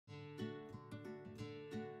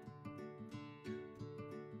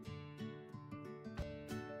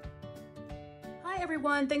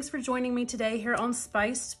everyone, thanks for joining me today here on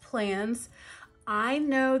Spiced Plans. I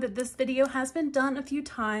know that this video has been done a few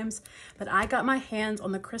times, but I got my hands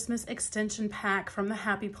on the Christmas extension pack from the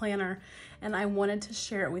Happy Planner and I wanted to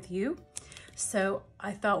share it with you. So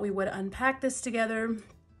I thought we would unpack this together,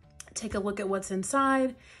 take a look at what's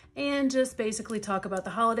inside, and just basically talk about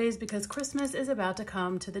the holidays because Christmas is about to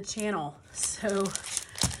come to the channel. So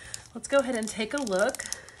let's go ahead and take a look.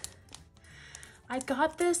 I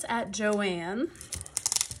got this at Joann,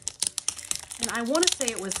 and I want to say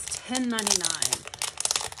it was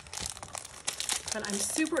 $10.99, but I'm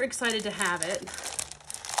super excited to have it.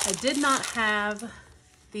 I did not have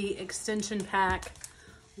the extension pack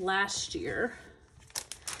last year,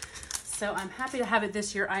 so I'm happy to have it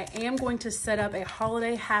this year. I am going to set up a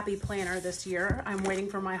holiday happy planner this year. I'm waiting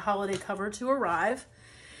for my holiday cover to arrive,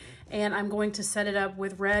 and I'm going to set it up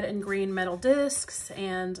with red and green metal discs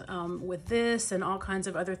and with this and all kinds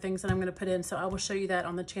of other things that I'm gonna put in. So I will show you that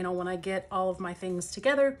on the channel when I get all of my things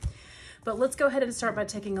together. But let's go ahead and start by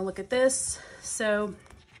taking a look at this. So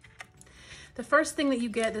the first thing that you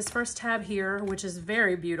get, this first tab here, which is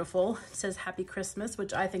very beautiful, it says Happy Christmas,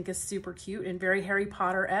 which I think is super cute and very Harry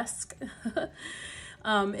Potter-esque,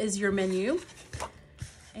 is your menu.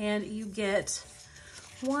 And you get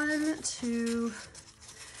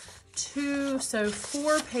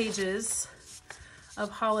four pages of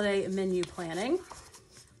holiday menu planning.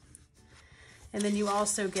 And then you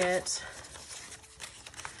also get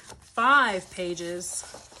 5 pages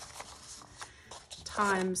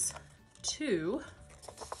times 2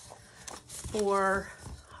 for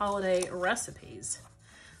holiday recipes.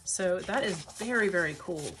 So that is very, very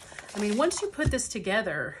cool. I mean, once you put this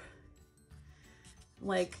together,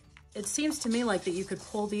 like, it seems to me like that you could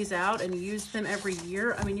pull these out and use them every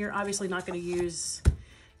year. I mean, you're obviously not going to use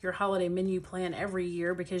your holiday menu plan every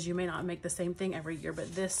year because you may not make the same thing every year,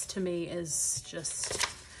 but this to me is just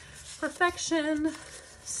perfection.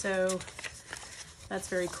 So that's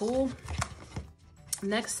very cool.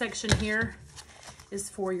 Next section here is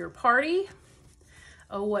for your party.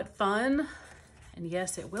 Oh, what fun. And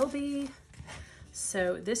yes, it will be.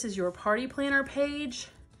 So this is your party planner page.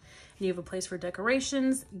 You have a place for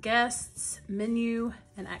decorations, guests, menu,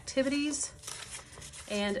 and activities.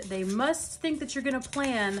 And they must think that you're gonna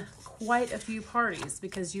plan quite a few parties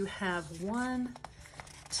because you have 1,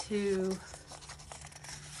 2,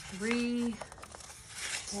 3,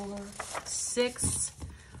 4, 6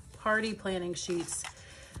 party planning sheets.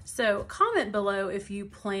 So comment below if you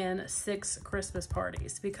plan 6 Christmas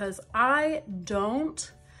parties because I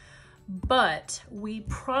don't. But we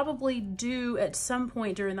probably do at some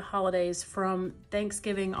point during the holidays from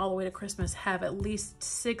Thanksgiving all the way to Christmas have at least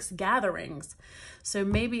 6 gatherings. So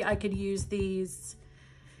maybe I could use these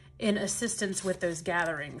in assistance with those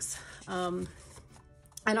gatherings. I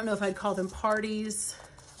don't know if I'd call them parties,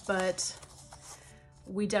 but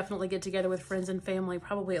we definitely get together with friends and family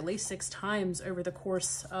probably at least 6 times over the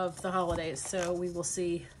course of the holidays. So we will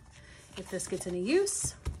see if this gets any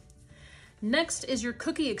use. Next is your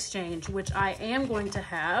cookie exchange, which I am going to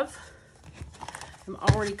have. I'm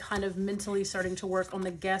already kind of mentally starting to work on the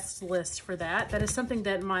guest list for that. That is something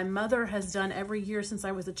that my mother has done every year since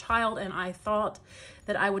I was a child, and I thought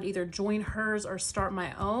that I would either join hers or start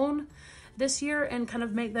my own this year and kind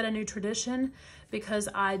of make that a new tradition because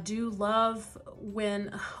I do love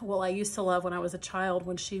I used to love when I was a child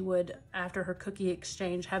when she would, after her cookie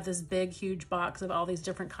exchange, have this big, huge box of all these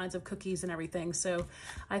different kinds of cookies and everything. So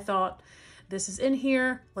I thought, this is in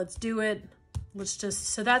here, let's do it.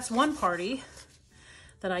 So that's one party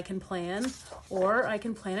that I can plan, or I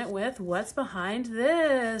can plan it with what's behind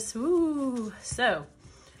this. Ooh. So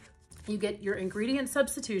you get your ingredient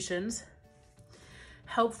substitutions,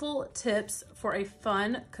 helpful tips for a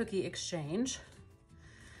fun cookie exchange.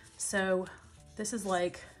 So this is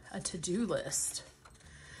like a to-do list.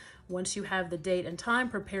 Once you have the date and time,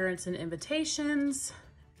 prepare and send invitations.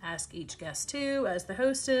 Ask each guest to, as the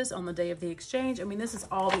hostess, on the day of the exchange. I mean, this is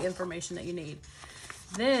all the information that you need.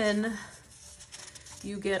 Then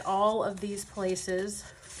you get all of these places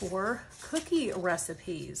for cookie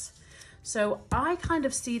recipes. So I kind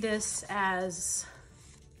of see this as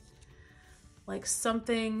like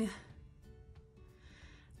something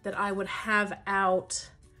that I would have out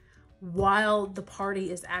while the party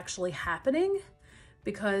is actually happening,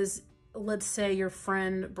 because let's say your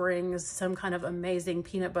friend brings some kind of amazing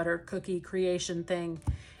peanut butter cookie creation thing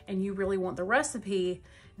and you really want the recipe,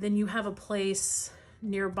 then you have a place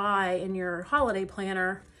nearby in your holiday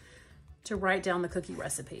planner to write down the cookie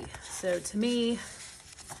recipe. So to me,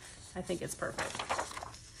 I think it's perfect.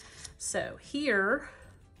 So here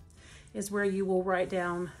is where you will write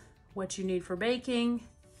down what you need for baking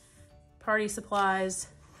party supplies.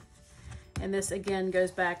 And this again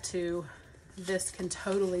goes back to, this can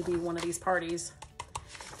totally be one of these parties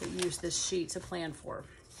that you use this sheet to plan for.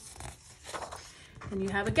 And you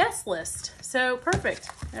have a guest list. So perfect,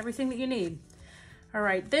 everything that you need. All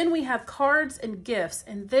right, then we have cards and gifts.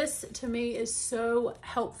 And this to me is so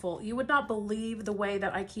helpful. You would not believe the way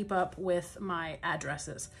that I keep up with my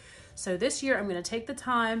addresses. So this year I'm gonna take the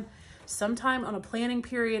time, sometime on a planning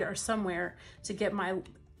period or somewhere, to get my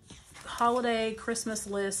holiday Christmas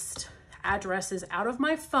list addresses out of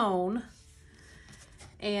my phone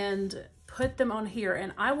and put them on here.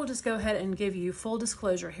 And I will just go ahead and give you full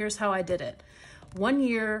disclosure. Here's how I did it. One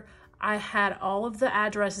year I had all of the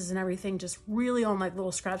addresses and everything just really on like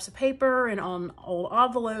little scraps of paper and on old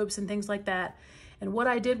envelopes and things like that. And what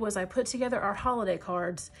I did was I put together our holiday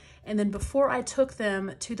cards, and then before I took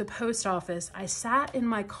them to the post office, I sat in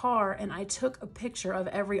my car and I took a picture of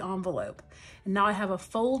every envelope. And now I have a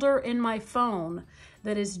folder in my phone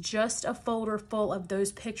that is just a folder full of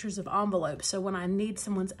those pictures of envelopes. So when I need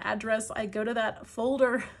someone's address, I go to that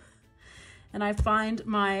folder and I find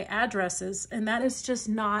my addresses, and that is just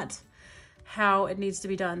not how it needs to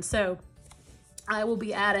be done. So I will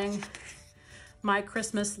be adding my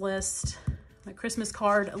Christmas list, my Christmas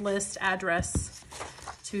card list address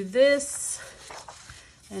to this.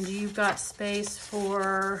 And you've got space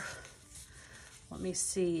for, let me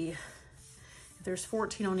see, if there's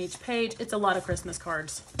 14 on each page. It's a lot of Christmas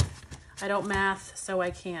cards. I don't math, so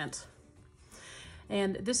I can't.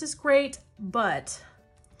 And this is great, but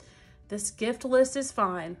this gift list is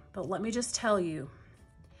fine. But let me just tell you,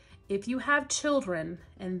 if you have children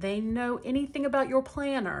and they know anything about your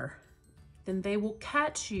planner, then they will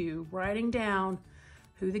catch you writing down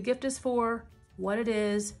who the gift is for, what it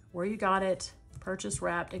is, where you got it, purchase,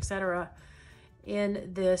 wrapped, etc.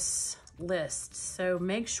 in this list. So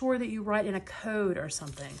make sure that you write in a code or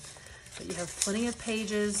something, that you have plenty of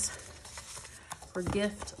pages for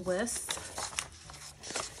gift lists.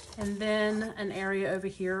 And then an area over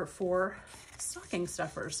here for stocking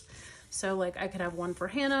stuffers. So like I could have one for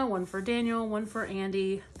Hannah, one for Daniel, one for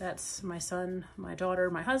Andy. That's my son, my daughter,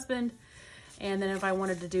 my husband. And then if I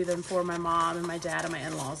wanted to do them for my mom and my dad and my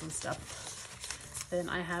in-laws and stuff, then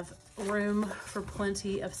I have room for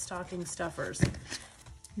plenty of stocking stuffers.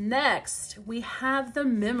 Next, we have the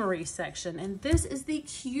memory section. And this is the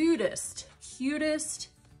cutest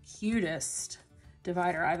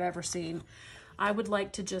divider I've ever seen. I would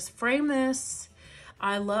like to just frame this.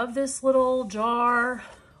 I love this little jar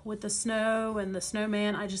with the snow and the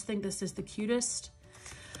snowman. I just think this is the cutest.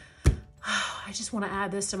 I just want to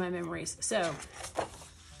add this to my memories. So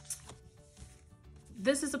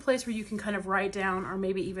this is a place where you can kind of write down or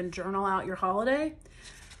maybe even journal out your holiday,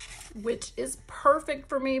 which is perfect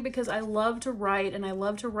for me because I love to write and I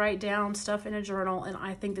love to write down stuff in a journal. And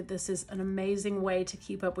I think that this is an amazing way to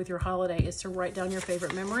keep up with your holiday, is to write down your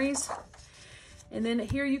favorite memories. And then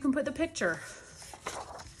here you can put the picture.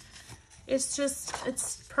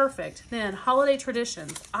 It's perfect. Then holiday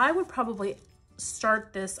traditions. I would probably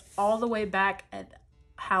start this all the way back at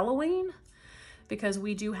Halloween, because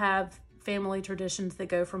we do have family traditions that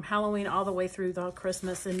go from Halloween all the way through the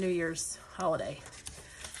Christmas and New Year's holiday.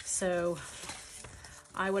 So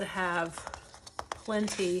I would have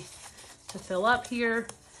plenty to fill up here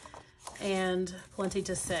and plenty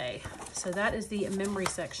to say. So that is the memory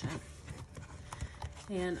section.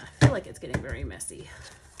 And I feel like it's getting very messy.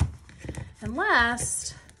 And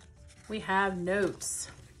last, we have notes.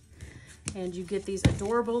 And you get these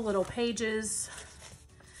adorable little pages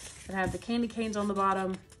that have the candy canes on the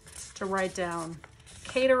bottom to write down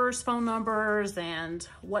caterers' phone numbers and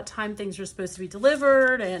what time things are supposed to be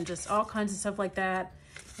delivered and just all kinds of stuff like that.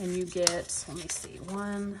 And you get, let me see,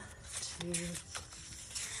 1, 2,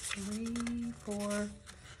 3, 4,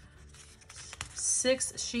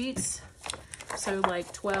 6 sheets. So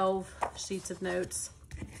like 12 sheets of notes.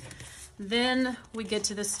 Then we get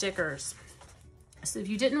to the stickers. So if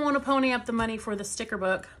you didn't want to pony up the money for the sticker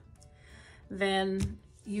book, then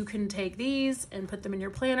you can take these and put them in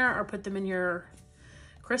your planner, or put them in your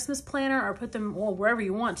Christmas planner, or put them, well, wherever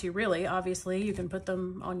you want to, really. Obviously, you can put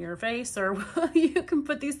them on your face, or you can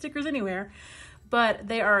put these stickers anywhere. But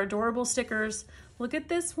they are adorable stickers. Look at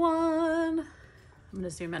this one. I'm going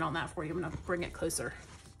to zoom in on that for you. I'm going to bring it closer.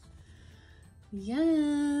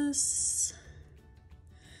 Yes.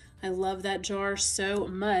 I love that jar so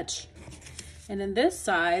much. And then this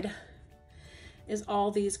side is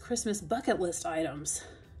all these Christmas bucket list items.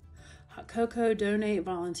 Hot cocoa, donate,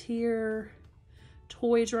 volunteer,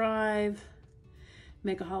 toy drive,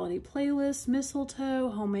 make a holiday playlist,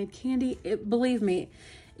 mistletoe, homemade candy. Believe me,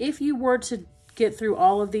 if you were to get through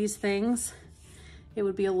all of these things, it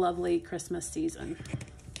would be a lovely Christmas season.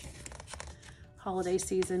 Holiday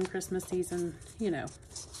season, Christmas season, you know.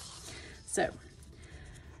 So,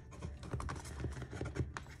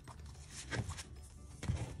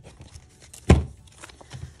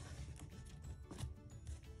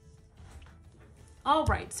 all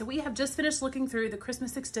right, so we have just finished looking through the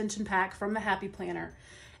Christmas extension pack from the Happy Planner,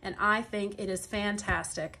 and I think it is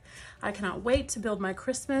fantastic. I cannot wait to build my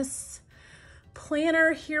Christmas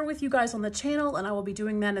planner here with you guys on the channel, and I will be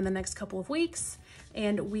doing that in the next couple of weeks,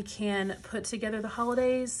 and we can put together the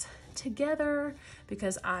holidays together,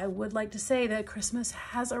 because I would like to say that Christmas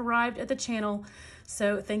has arrived at the channel.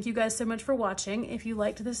 So thank you guys so much for watching. If you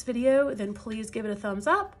liked this video, then please give it a thumbs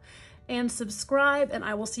up and subscribe, and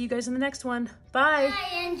I will see you guys in the next one. Bye.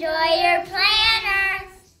 Enjoy your planners.